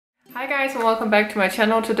Hi guys and welcome back to my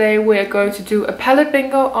channel. Today we are going to do a palette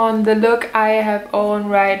bingo on the look I have on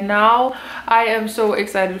right now. I am so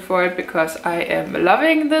excited for it because I am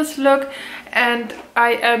loving this look and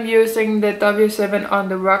I am using the W7 on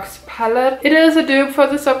the Rocks palette. It is a dupe for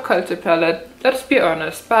the Subculture palette, let's be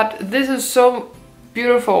honest, but this is so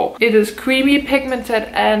beautiful. It is creamy pigmented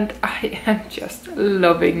and I am just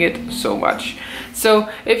loving it so much. So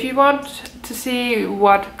if you want to see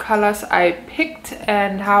what colors I picked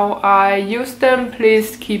and how I used them,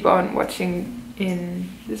 please keep on watching in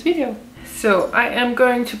this video. So I am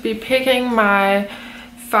going to be picking my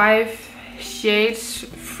 5 shades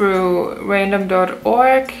through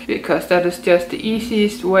random.org because that is just the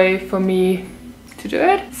easiest way for me to do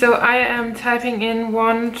it. So I am typing in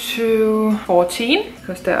 1 to 14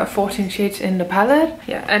 because there are 14 shades in the palette.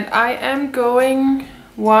 Yeah, and I am going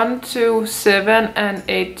 1 to 7 and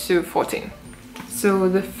 8 to 14. So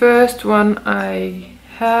the first one I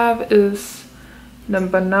have is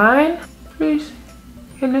number 9. Please,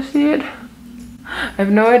 can you see it? I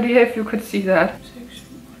have no idea if you could see that.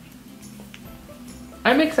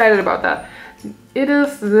 I'm excited about that. It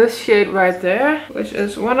is this shade right there, which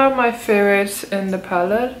is one of my favorites in the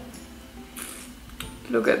palette.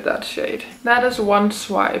 Look at that shade. That is one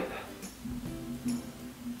swipe.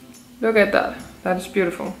 Look at that. That is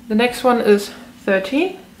beautiful. The next one is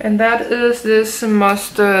 13. And that is this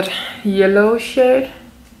mustard yellow shade,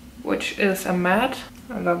 which is a matte.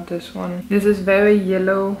 I love this one. This is very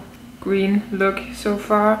yellow green look so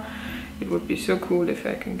far. It would be so cool if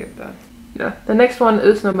I can get that. Yeah. The next one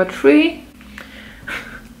is number 3.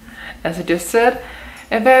 As I just said,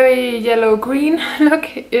 a very yellow green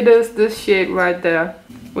look. It is this shade right there,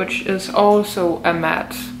 which is also a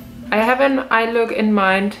matte. I have an eye look in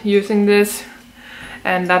mind using this,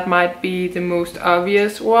 and that might be the most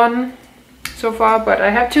obvious one so far, but I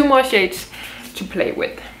have 2 more shades to play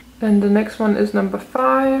with. And the next one is number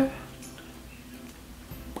 5.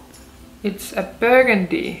 It's a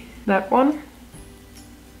burgundy, that one.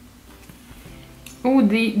 Oh,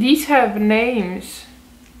 these have names.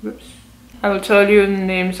 Whoops. I will tell you the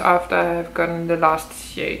names after I have gotten the last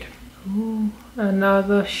shade. Ooh,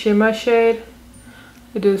 another shimmer shade.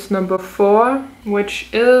 It is number 4, which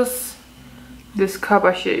is this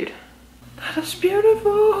copper shade. That is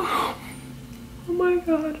beautiful. Oh my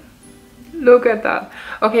god. Look at that.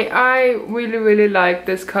 Okay, I really like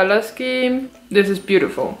this color scheme. This is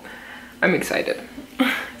beautiful. I'm excited.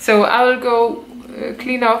 So I will go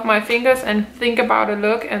clean off my fingers and think about a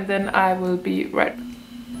look, and then I will be right.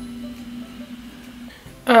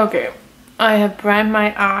 Okay, I have primed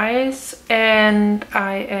my eyes and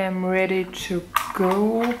I am ready to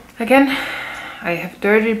go. Again, I have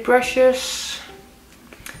dirty brushes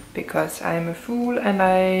because I'm a fool and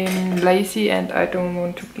I'm lazy and I don't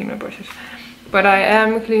want to clean my brushes. But I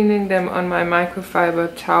am cleaning them on my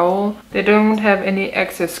microfiber towel. They don't have any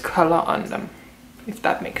excess color on them, if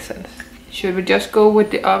that makes sense. Should we just go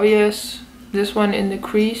with the obvious, this one in the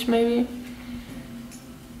crease maybe?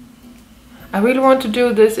 I really want to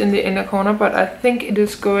do this in the inner corner, but I think it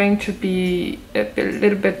is going to be a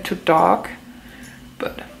little bit too dark.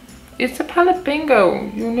 But it's a palette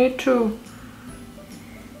bingo, you need to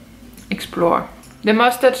explore. The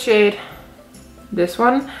mustard shade, this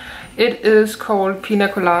one, it is called Pina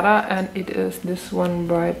Colada and it is this one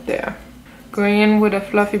right there. Going in with a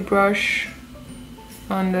fluffy brush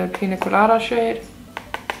on the Pina Colada shade.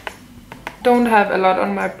 Don't have a lot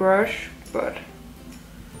on my brush, but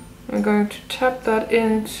I'm going to tap that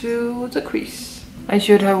into the crease. I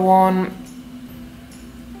should have worn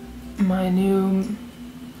my new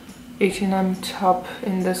H&M top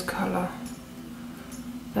in this color.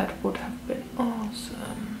 That would have been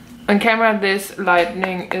awesome. On camera this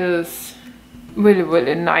lighting is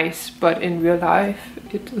really nice, but in real life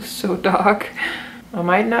it is so dark. I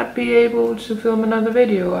might not be able to film another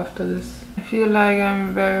video after this. I feel like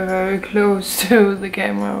I'm very close to the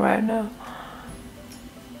camera right now.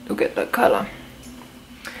 Look at the color.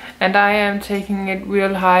 And I am taking it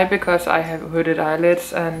real high because I have hooded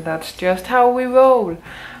eyelids and that's just how we roll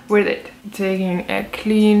with it. Taking a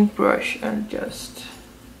clean brush and just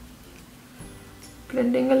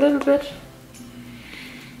blending a little bit.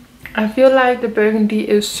 I feel like the burgundy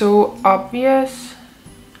is so obvious,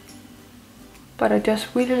 but I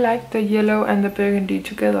just really like the yellow and the burgundy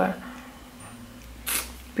together.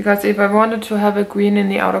 Because if I wanted to have a green in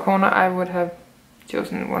the outer corner, I would have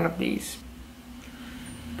chosen one of these.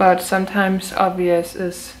 But sometimes obvious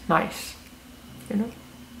is nice, you know.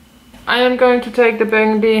 I am going to take the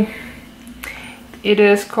burgundy. It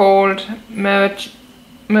is called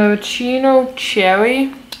Maraschino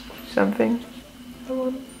Cherry something.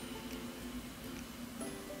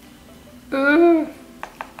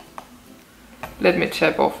 Let me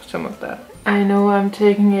tap off some of that. I know I'm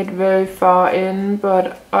taking it very far in,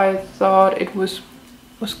 but I thought it was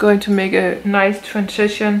going to make a nice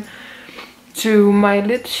transition to my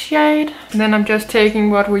lid shade. And then I'm just taking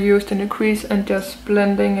what we used in the crease and just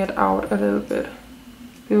blending it out a little bit.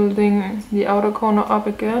 Building the outer corner up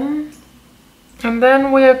again. And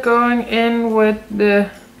then we are going in with the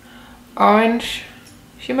orange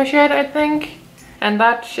shimmer shade, I think. And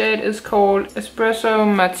that shade is called Espresso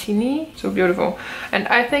Martini. So beautiful. And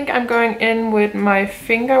I think I'm going in with my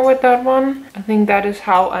finger with that one. I think that is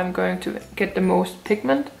how I'm going to get the most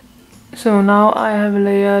pigment. So now I have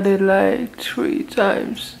layered it like 3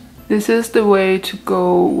 times. This is the way to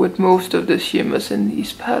go with most of the shimmers in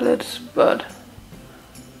these palettes, but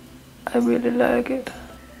I really like it.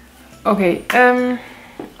 Okay, I'm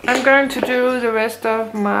going to do the rest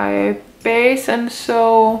of my base and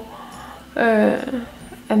so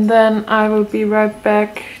and then I will be right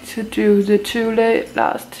back to do the 2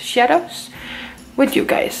 last shadows with you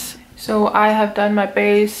guys. So I have done my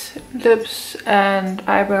base, lips and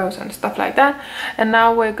eyebrows and stuff like that, and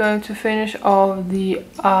now we're going to finish off the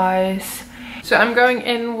eyes. So I'm going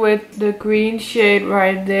in with the green shade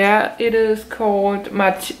right there. It is called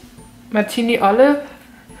Martini Olive.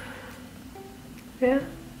 Yeah.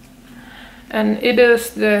 And it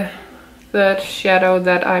is the third shadow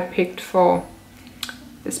that I picked for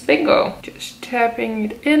this bingo. Just tapping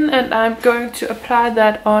it in, and I'm going to apply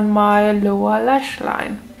that on my lower lash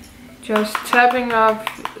line. Just tapping off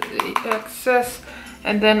the excess,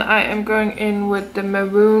 and then I am going in with the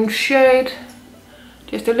maroon shade.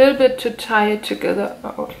 Just a little bit to tie it together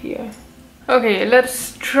out here. Okay,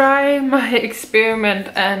 let's try my experiment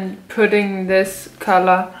and putting this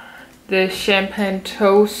color, the Champagne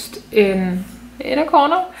Toast, in a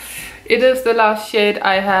corner. It is the last shade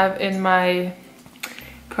I have in my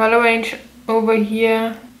color range over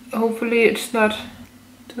here. Hopefully it's not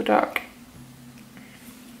too dark.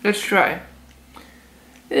 Let's try.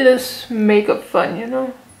 It is makeup fun, you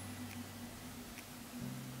know.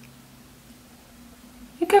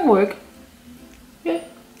 It can work. Yeah.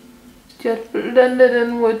 Just blend it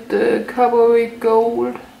in with the coppery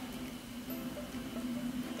gold.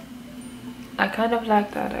 I kind of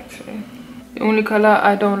like that actually. The only color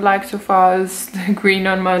I don't like so far is the green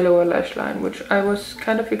on my lower lash line, which I was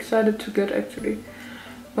kind of excited to get actually.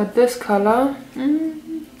 But this color,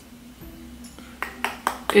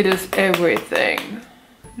 it is everything.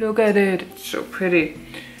 Look at it, it's so pretty.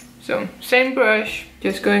 So same brush,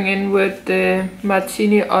 just going in with the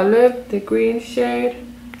Martini Olive, the green shade.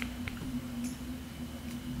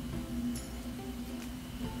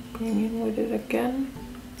 Going in with it again.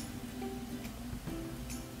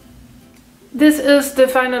 This is the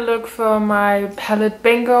final look for my palette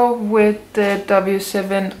bingo with the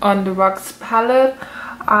W7 On The Rocks palette.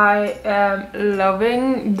 I am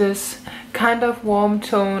loving this kind of warm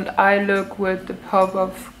toned eye look with the pop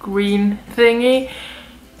of green thingy.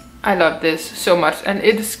 I love this so much and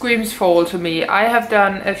it screams fall to me. I have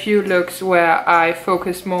done a few looks where I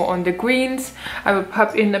focus more on the greens. I will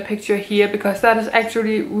pop in a picture here because that is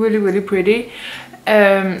actually really pretty.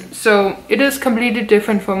 So it is completely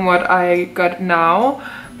different from what I got now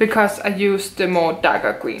because I used the more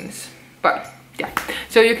darker greens. But yeah,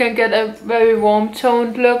 so you can get a very warm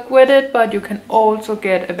toned look with it, but you can also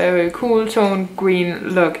get a very cool toned green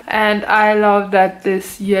look. And I love that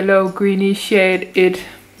this yellow greeny shade, it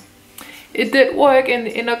did work in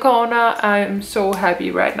the inner corner. I'm so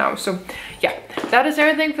happy right now. So yeah, that is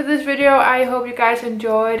everything for this video. I hope you guys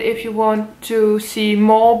enjoyed. If you want to see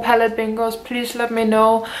more palette bingos, please let me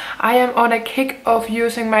know. I am on a kick of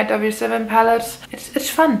using my W7 palettes. It's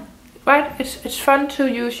fun, right? It's fun to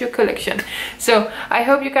use your collection. So I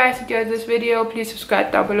hope you guys enjoyed this video. Please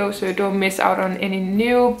subscribe down below so you don't miss out on any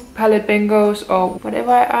new palette bingos or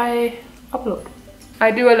whatever I upload. I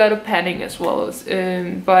do a lot of panning as well,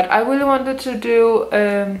 but I really wanted to do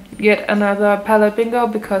yet another palette bingo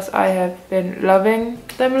because I have been loving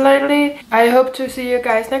them lately. I hope to see you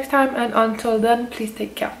guys next time, and until then, please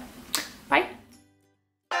take care.